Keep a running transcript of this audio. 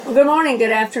Good morning,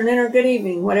 good afternoon, or good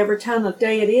evening, whatever time of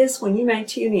day it is when you may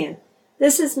tune in.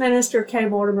 This is Minister Kay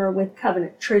Mortimer with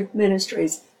Covenant Truth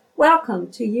Ministries. Welcome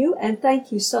to you, and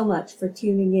thank you so much for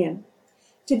tuning in.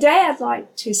 Today I'd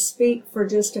like to speak for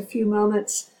just a few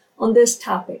moments on this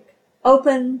topic,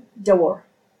 open door.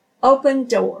 Open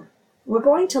door. We're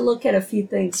going to look at a few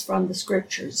things from the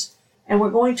scriptures, and we're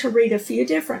going to read a few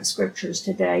different scriptures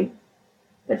today.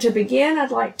 But to begin,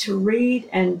 I'd like to read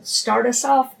and start us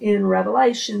off in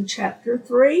Revelation chapter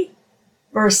 3,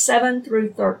 verse 7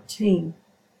 through 13.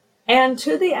 And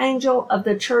to the angel of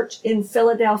the church in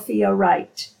Philadelphia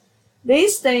write,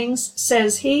 These things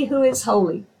says he who is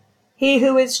holy, he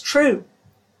who is true,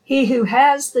 he who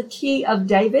has the key of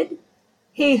David,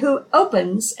 he who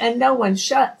opens and no one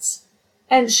shuts,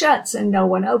 and shuts and no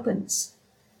one opens.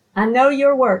 I know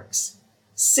your works.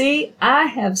 See, I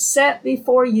have set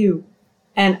before you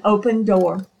an open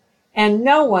door, and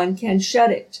no one can shut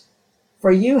it.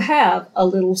 For you have a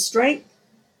little strength,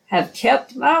 have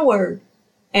kept my word,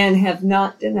 and have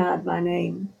not denied my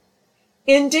name.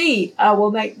 Indeed, I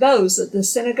will make those of the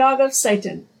synagogue of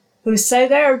Satan, who say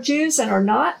they are Jews and are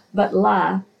not, but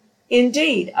lie.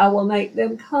 Indeed, I will make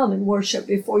them come and worship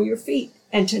before your feet,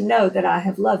 and to know that I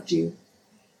have loved you.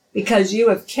 Because you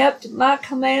have kept my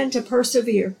command to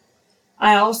persevere,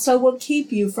 I also will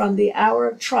keep you from the hour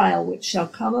of trial which shall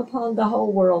come upon the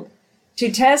whole world,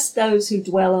 to test those who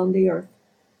dwell on the earth.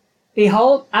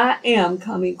 Behold, I am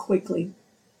coming quickly.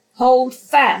 Hold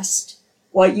fast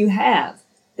what you have,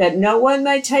 that no one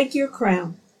may take your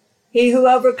crown. He who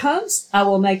overcomes, I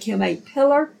will make him a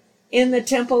pillar in the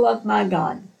temple of my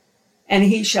God, and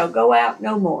he shall go out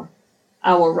no more.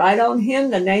 I will write on him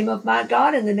the name of my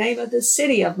God and the name of the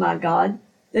city of my God,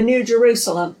 the New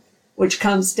Jerusalem, which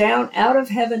comes down out of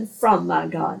heaven from my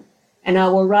God, and I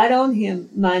will write on him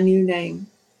my new name.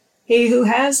 He who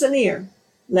has an ear,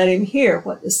 let him hear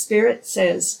what the Spirit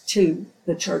says to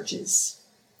the churches.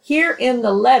 Here in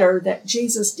the letter that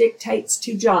Jesus dictates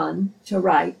to John to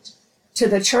write to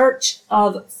the church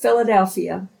of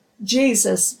Philadelphia,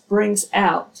 Jesus brings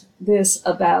out this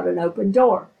about an open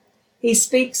door. He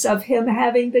speaks of him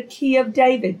having the key of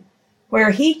David,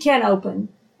 where he can open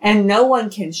and no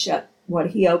one can shut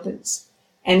what he opens,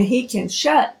 and he can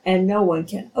shut and no one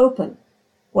can open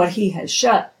what he has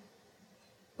shut.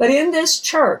 But in this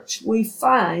church, we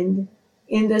find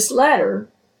in this letter,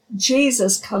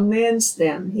 Jesus commends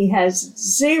them. He has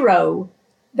zero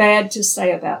bad to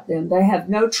say about them. They have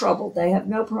no trouble. They have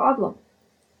no problem.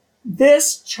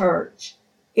 This church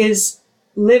is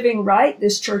living right.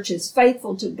 This church is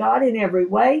faithful to God in every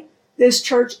way. This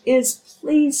church is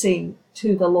pleasing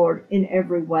to the Lord in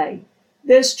every way.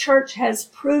 This church has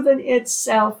proven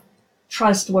itself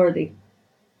trustworthy.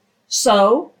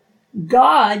 So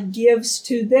God gives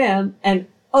to them an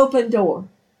open door.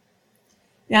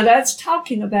 Now that's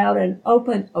talking about an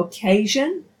open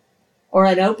occasion or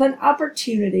an open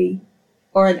opportunity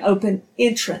or an open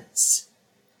entrance.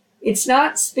 It's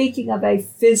not speaking of a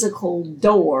physical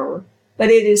door, but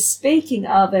it is speaking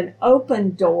of an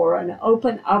open door, an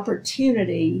open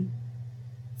opportunity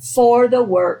for the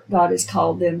work God has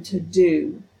called them to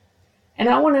do. And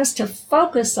I want us to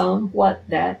focus on what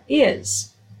that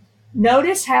is.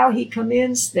 Notice how he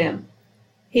commends them.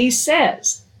 He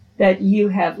says that you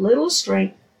have little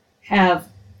strength, have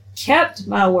kept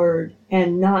my word,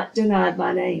 and not denied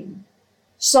my name.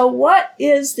 So what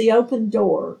is the open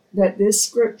door that this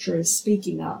scripture is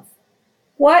speaking of?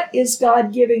 What is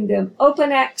God giving them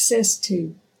open access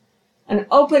to? An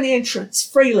open entrance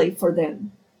freely for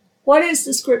them. What is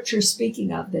the scripture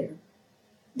speaking of there?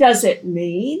 Does it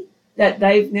mean that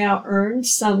they've now earned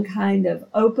some kind of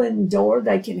open door?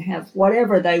 They can have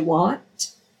whatever they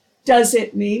want? Does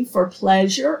it mean for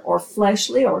pleasure or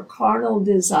fleshly or carnal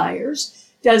desires?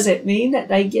 Does it mean that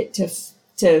they get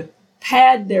to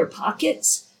pad their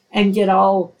pockets and get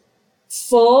all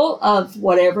full of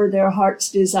whatever their heart's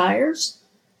desires?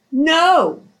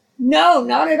 No,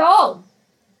 not at all.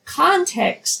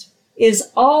 Context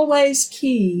is always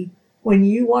key when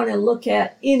you want to look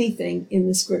at anything in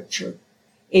the scripture.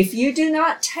 If you do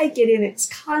not take it in its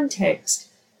context,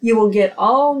 you will get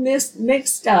all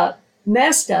messed up,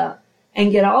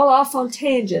 and get all off on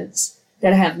tangents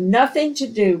that have nothing to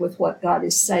do with what God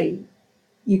is saying.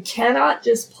 You cannot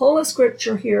just pull a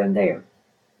scripture here and there.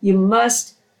 You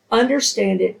must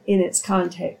understand it in its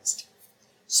context.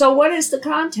 So what is the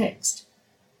context?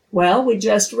 Well, we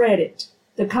just read it.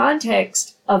 The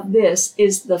context of this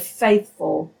is the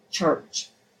faithful church.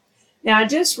 Now, I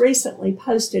just recently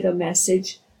posted a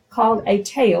message called A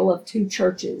Tale of Two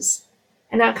Churches,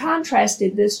 and I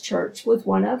contrasted this church with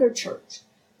one other church,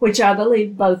 which I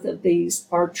believe both of these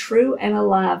are true and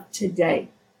alive today.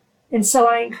 And so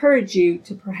I encourage you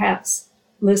to perhaps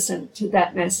listen to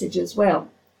that message as well.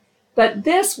 But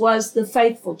this was the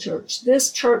faithful church.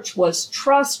 This church was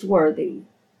trustworthy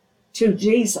to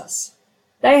Jesus.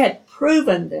 They had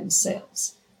proven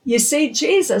themselves. You see,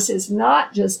 Jesus is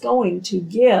not just going to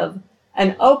give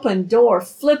an open door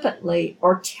flippantly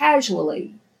or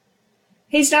casually.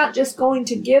 He's not just going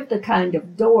to give the kind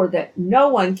of door that no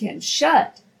one can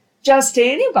shut just to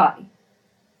anybody.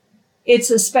 It's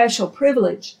a special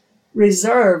privilege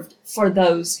reserved for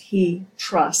those he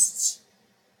trusts.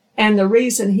 And the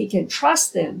reason he can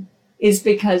trust them is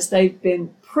because they've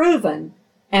been proven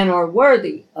and are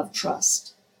worthy of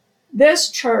trust. This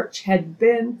church had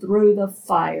been through the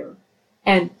fire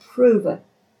and proven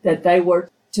that they were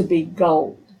to be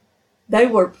gold. They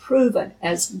were proven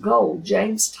as gold.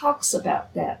 James talks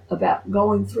about that, about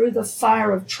going through the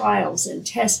fire of trials and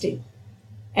testing,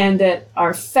 and that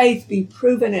our faith be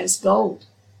proven as gold.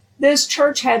 This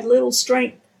church had little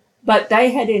strength, but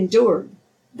they had endured.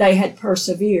 They had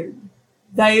persevered.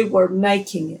 They were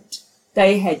making it.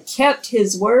 They had kept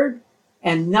his word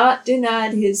and not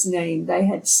denied his name. They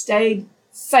had stayed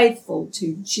faithful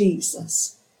to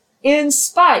Jesus in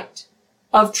spite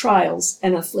of trials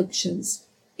and afflictions,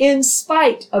 in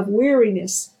spite of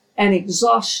weariness and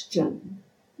exhaustion.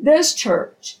 This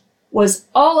church was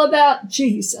all about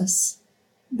Jesus.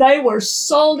 They were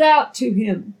sold out to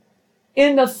him.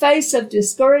 In the face of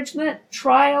discouragement,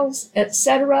 trials,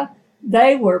 etc.,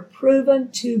 they were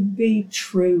proven to be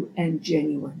true and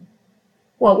genuine.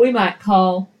 What we might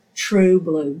call true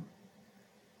blue.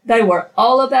 They were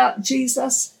all about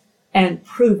Jesus and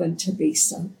proven to be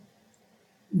so.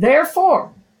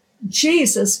 Therefore,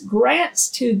 Jesus grants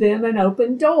to them an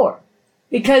open door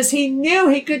because he knew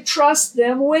he could trust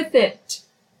them with it.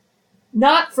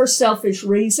 Not for selfish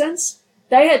reasons.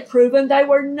 They had proven they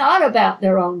were not about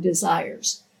their own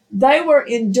desires. They were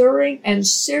enduring and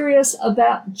serious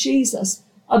about Jesus,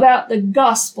 about the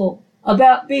gospel,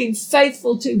 about being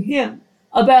faithful to him,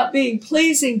 about being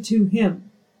pleasing to him.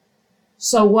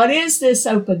 So what is this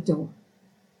open door?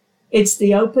 It's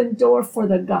the open door for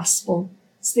the gospel.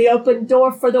 It's the open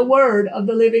door for the word of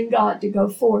the living God to go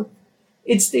forth.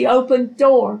 It's the open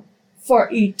door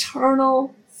for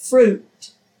eternal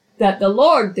fruit that the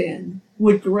Lord then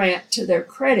would grant to their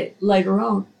credit later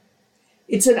on.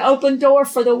 It's an open door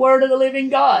for the word of the living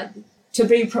God to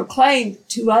be proclaimed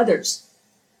to others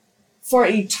for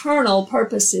eternal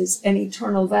purposes and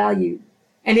eternal value.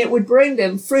 And it would bring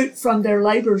them fruit from their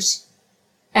labors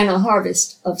and a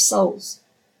harvest of souls.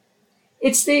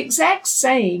 It's the exact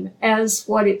same as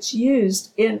what it's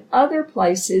used in other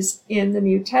places in the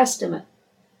New Testament.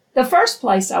 The first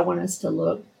place I want us to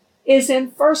look is in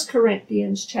 1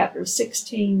 Corinthians chapter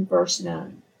 16, verse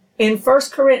 9. In 1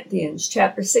 Corinthians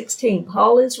chapter 16,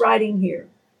 Paul is writing here,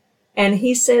 and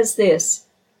he says this,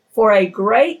 "For a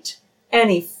great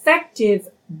and effective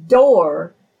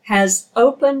door has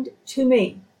opened to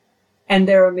me, and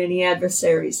there are many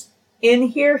adversaries." In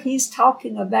here, he's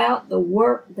talking about the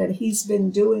work that he's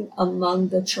been doing among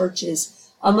the churches,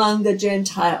 among the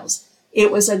Gentiles.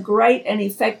 It was a great and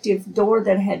effective door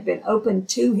that had been opened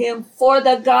to him for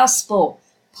the gospel.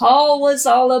 Paul was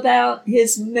all about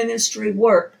his ministry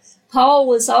work. Paul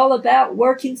was all about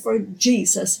working for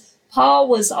Jesus. Paul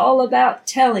was all about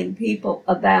telling people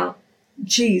about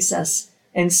Jesus.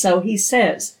 And so he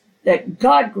says that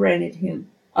God granted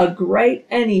him a great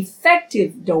and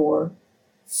effective door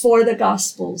for the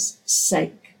gospel's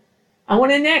sake. I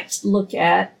want to next look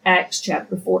at Acts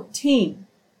chapter 14.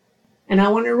 And I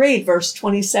want to read verse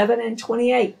 27 and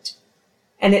 28.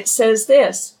 And it says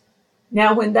this,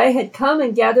 "Now when they had come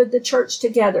and gathered the church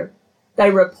together, they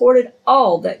reported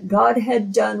all that God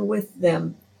had done with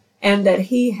them, and that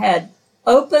he had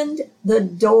opened the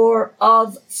door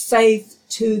of faith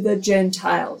to the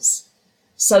Gentiles.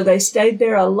 So they stayed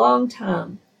there a long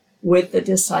time with the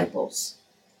disciples."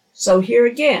 So here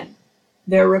again,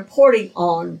 they're reporting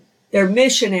on their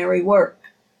missionary work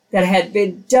that had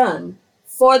been done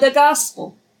for the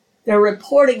gospel. They're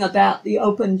reporting about the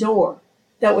open door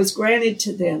that was granted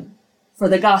to them for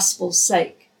the gospel's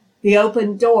sake. The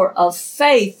open door of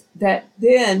faith that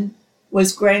then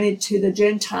was granted to the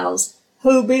Gentiles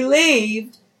who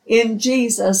believed in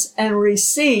Jesus and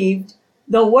received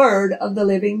the word of the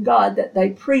living God that they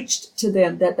preached to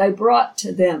them, that they brought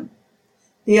to them.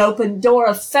 The open door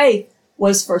of faith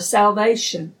was for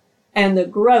salvation and the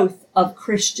growth of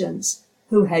Christians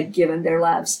who had given their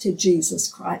lives to Jesus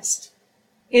Christ.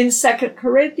 In 2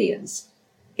 Corinthians,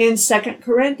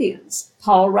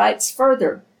 Paul writes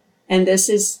further, and this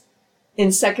is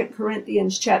in 2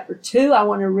 Corinthians chapter 2. I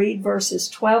want to read verses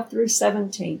 12 through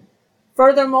 17.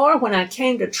 "Furthermore, when I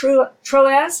came to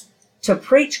Troas, to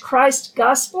preach Christ's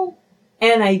gospel,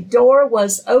 and a door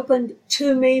was opened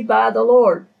to me by the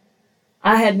Lord.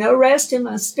 I had no rest in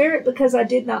my spirit because I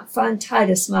did not find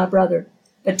Titus, my brother.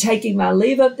 But taking my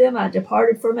leave of them, I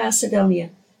departed for Macedonia.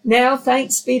 Now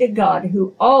thanks be to God,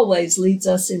 who always leads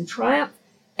us in triumph,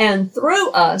 and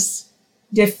through us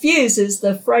diffuses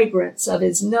the fragrance of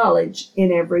his knowledge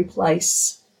in every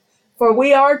place. For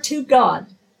we are to God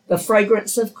the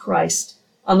fragrance of Christ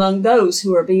among those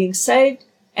who are being saved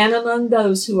and among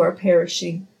those who are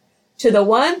perishing. To the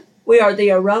one, we are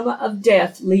the aroma of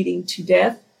death leading to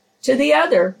death. To the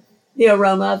other, the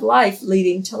aroma of life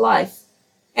leading to life.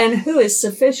 And who is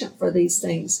sufficient for these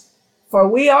things? For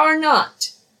we are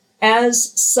not,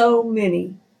 as so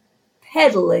many,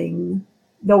 peddling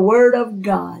the word of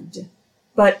God,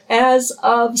 but as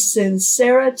of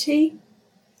sincerity,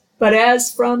 but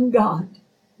as from God,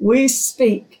 we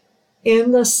speak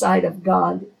in the sight of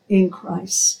God in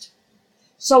Christ.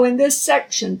 So in this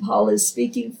section, Paul is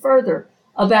speaking further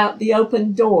about the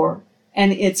open door,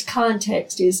 and its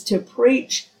context is to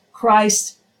preach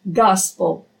Christ's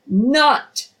gospel,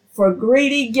 not for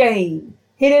greedy gain.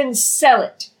 He didn't sell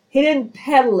it. He didn't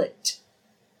peddle it,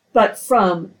 but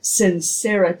from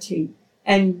sincerity.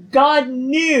 And God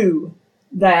knew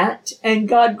that, and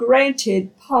God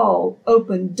granted Paul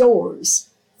open doors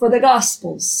for the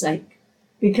gospel's sake,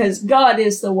 because God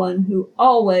is the one who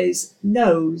always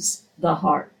knows the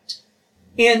heart.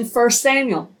 In 1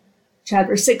 Samuel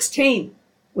chapter 16,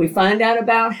 we find out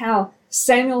about how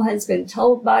Samuel has been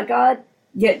told by God,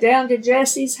 get down to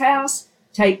Jesse's house,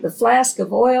 take the flask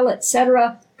of oil,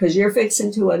 etc., because you're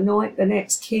fixing to anoint the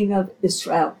next king of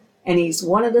Israel. And he's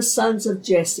one of the sons of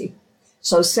Jesse.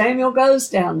 So Samuel goes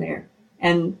down there,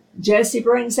 and Jesse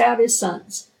brings out his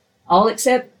sons, all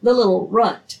except the little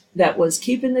runt that was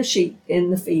keeping the sheep in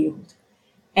the field.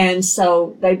 And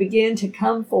so they begin to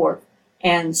come forth,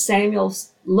 and Samuel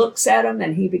looks at them,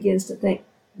 and he begins to think,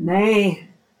 man,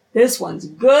 this one's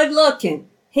good looking.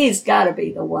 He's got to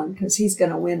be the one, because he's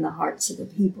going to win the hearts of the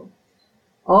people.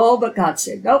 Oh, but God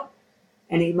said, nope.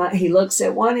 And he looks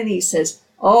at one and he says,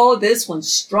 oh, this one's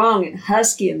strong and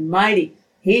husky and mighty.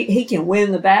 He can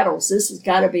win the battles. This has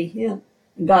got to be him.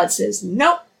 And God says,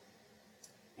 nope.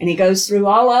 And he goes through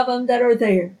all of them that are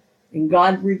there. And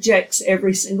God rejects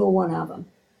every single one of them.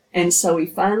 And so he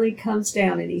finally comes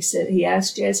down and he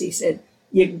asked Jesse, he said,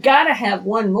 you got to have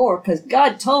one more, because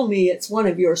God told me it's one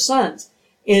of your sons.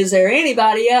 Is there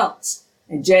anybody else?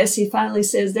 And Jesse finally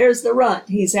says, there's the runt.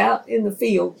 He's out in the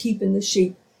field keeping the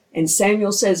sheep. And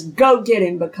Samuel says, go get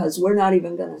him, because we're not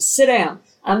even going to sit down.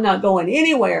 I'm not going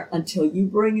anywhere until you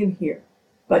bring him here.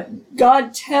 But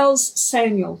God tells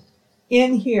Samuel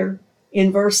in here,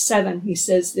 in verse 7, he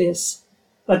says this,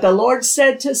 but the Lord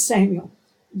said to Samuel,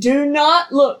 do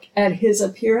not look at his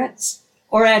appearance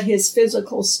or at his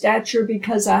physical stature,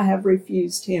 because I have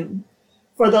refused him.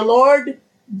 For the Lord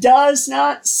does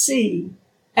not see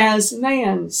as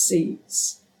man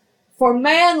sees. For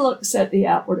man looks at the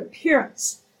outward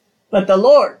appearance, but the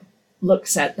Lord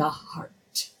looks at the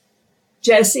heart.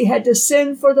 Jesse had to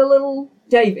send for the little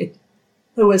David,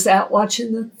 who was out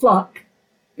watching the flock,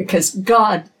 because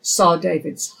God saw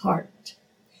David's heart.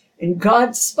 And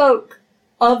God spoke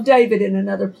of David in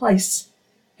another place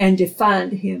and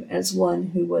defined him as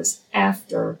one who was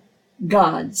after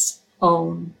God's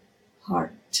own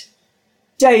heart.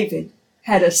 David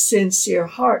had a sincere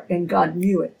heart, and God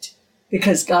knew it,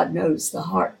 because God knows the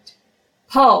heart.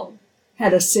 Paul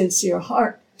had a sincere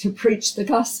heart to preach the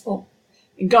gospel,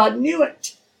 and God knew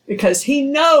it, because he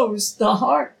knows the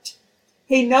heart.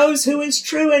 He knows who is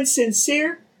true and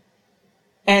sincere,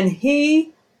 and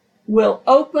he will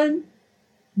open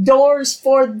doors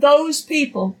for those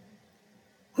people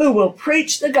who will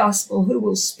preach the gospel, who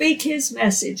will speak his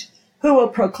message, who will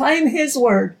proclaim his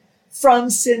word from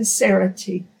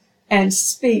sincerity and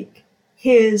speak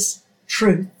his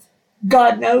truth.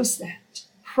 God knows that.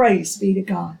 Praise be to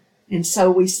God. And so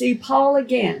we see Paul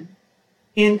again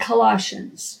in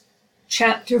Colossians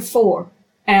chapter 4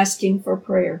 asking for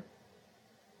prayer.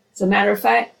 As a matter of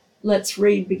fact, let's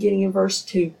read beginning in verse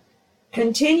 2.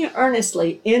 Continue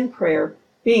earnestly in prayer,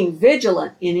 being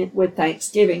vigilant in it with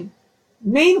thanksgiving.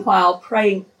 Meanwhile,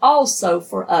 praying also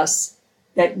for us,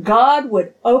 that God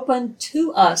would open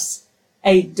to us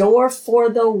a door for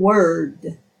the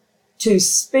word, to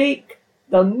speak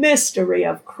the mystery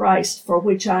of Christ, for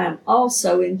which I am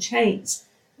also in chains,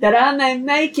 that I may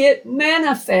make it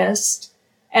manifest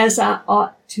as I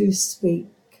ought to speak.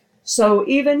 So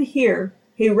even here,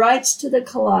 he writes to the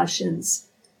Colossians,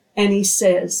 and he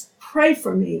says, pray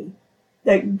for me,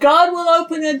 that God will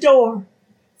open a door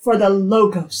for the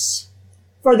Logos,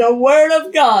 for the word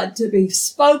of God to be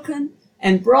spoken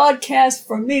and broadcast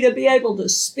for me to be able to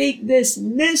speak this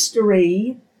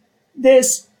mystery,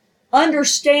 this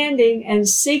understanding and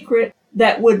secret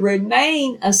that would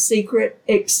remain a secret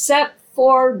except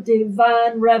for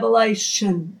divine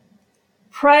revelation.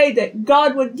 Pray that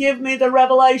God would give me the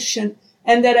revelation,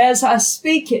 and that as I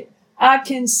speak it, I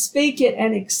can speak it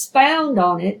and expound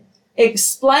on it,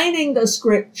 explaining the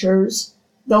scriptures,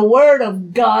 the word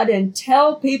of God, and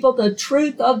tell people the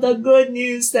truth of the good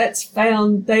news that's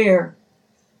found there.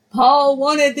 Paul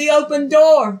wanted the open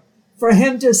door for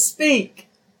him to speak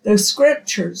the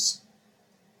scriptures.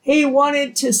 He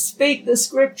wanted to speak the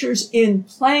scriptures in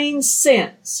plain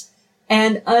sense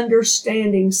and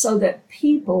understanding so that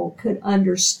people could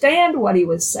understand what he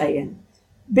was saying,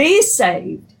 be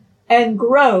saved, and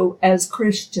grow as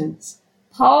Christians.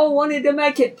 Paul wanted to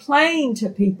make it plain to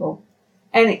people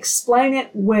and explain it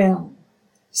well.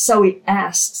 So he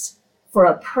asks for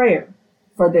a prayer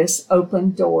for this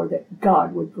open door, that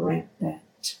God would grant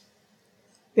that.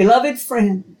 Beloved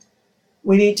friend,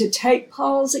 we need to take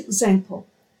Paul's example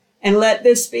and let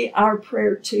this be our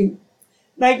prayer too.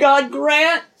 May God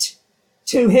grant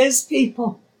to his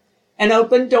people an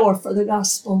open door for the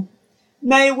gospel.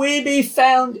 May we be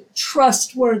found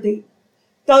trustworthy,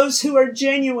 those who are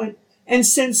genuine and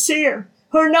sincere,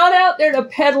 who are not out there to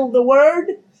peddle the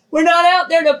word. We're not out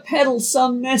there to peddle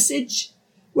some message.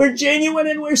 We're genuine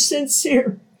and we're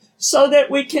sincere so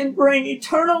that we can bring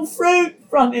eternal fruit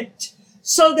from it,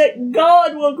 so that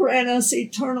God will grant us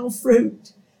eternal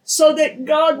fruit, so that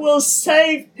God will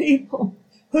save people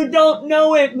who don't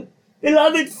know him.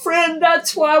 Beloved friend,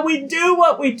 that's why we do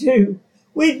what we do.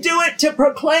 We do it to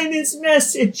proclaim his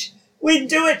message. We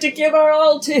do it to give our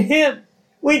all to him.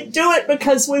 We do it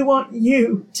because we want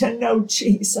you to know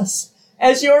Jesus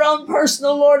as your own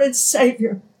personal Lord and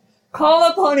Savior.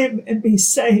 Call upon him and be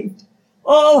saved.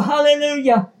 Oh,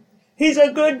 hallelujah. He's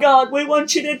a good God. We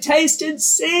want you to taste and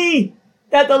see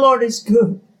that the Lord is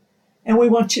good. And we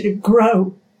want you to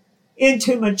grow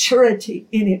into maturity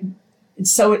in him. And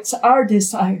so it's our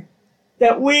desire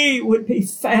that we would be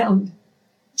found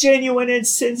genuine and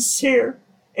sincere,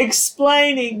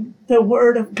 explaining the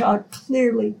word of God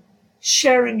clearly,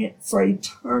 sharing it for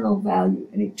eternal value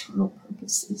and eternal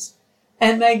purposes.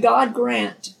 And may God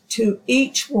grant to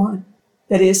each one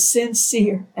that is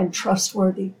sincere and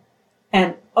trustworthy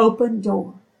an open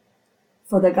door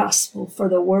for the gospel, for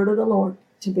the word of the Lord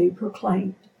to be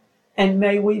proclaimed. And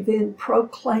may we then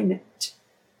proclaim it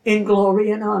in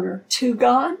glory and honor to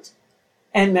God,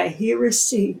 and may he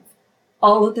receive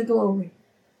all of the glory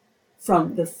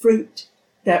from the fruit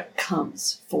that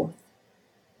comes forth.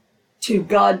 To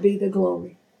God be the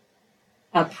glory.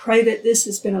 I pray that this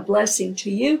has been a blessing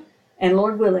to you, and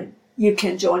Lord willing, you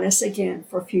can join us again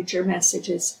for future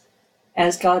messages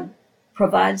as God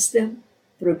provides them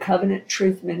through Covenant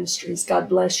Truth Ministries. God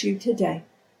bless you today.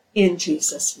 In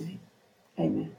Jesus' name, amen.